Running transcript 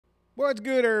What's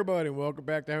good, everybody? Welcome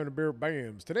back to Having a Beer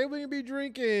Bams. Today we're going to be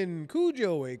drinking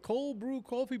Kujo, a cold brew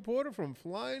coffee porter from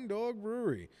Flying Dog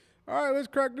Brewery. All right, let's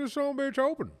crack this son of a bitch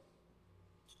open.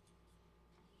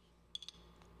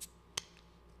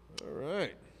 All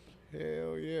right.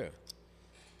 Hell yeah.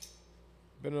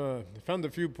 Found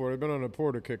a few porters. Been on a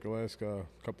porter kick the last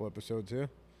couple episodes here.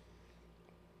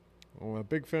 I'm a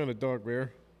big fan of dark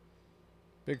beer.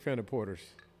 Big fan of porters.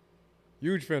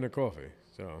 Huge fan of coffee.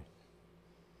 So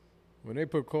when they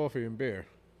put coffee in beer,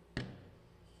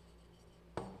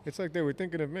 it's like they were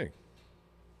thinking of me.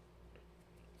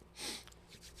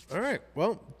 All right.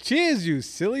 Well, cheers, you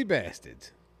silly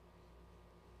bastards.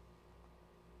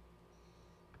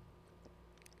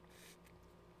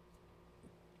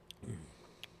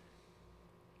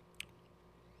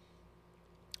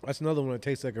 That's another one that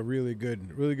tastes like a really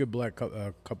good black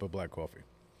cup of black coffee.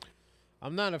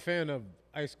 I'm not a fan of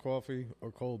iced coffee or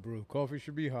cold brew. Coffee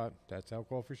should be hot. That's how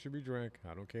coffee should be drank.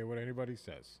 I don't care what anybody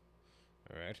says.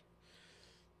 All right.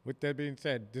 With that being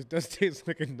said, this does taste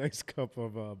like a nice cup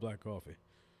of black coffee.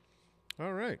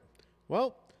 All right.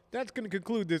 Well, that's going to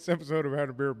conclude this episode of How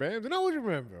to Beer Bams. And always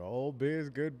remember, all beer is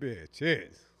good beer.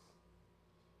 Cheers.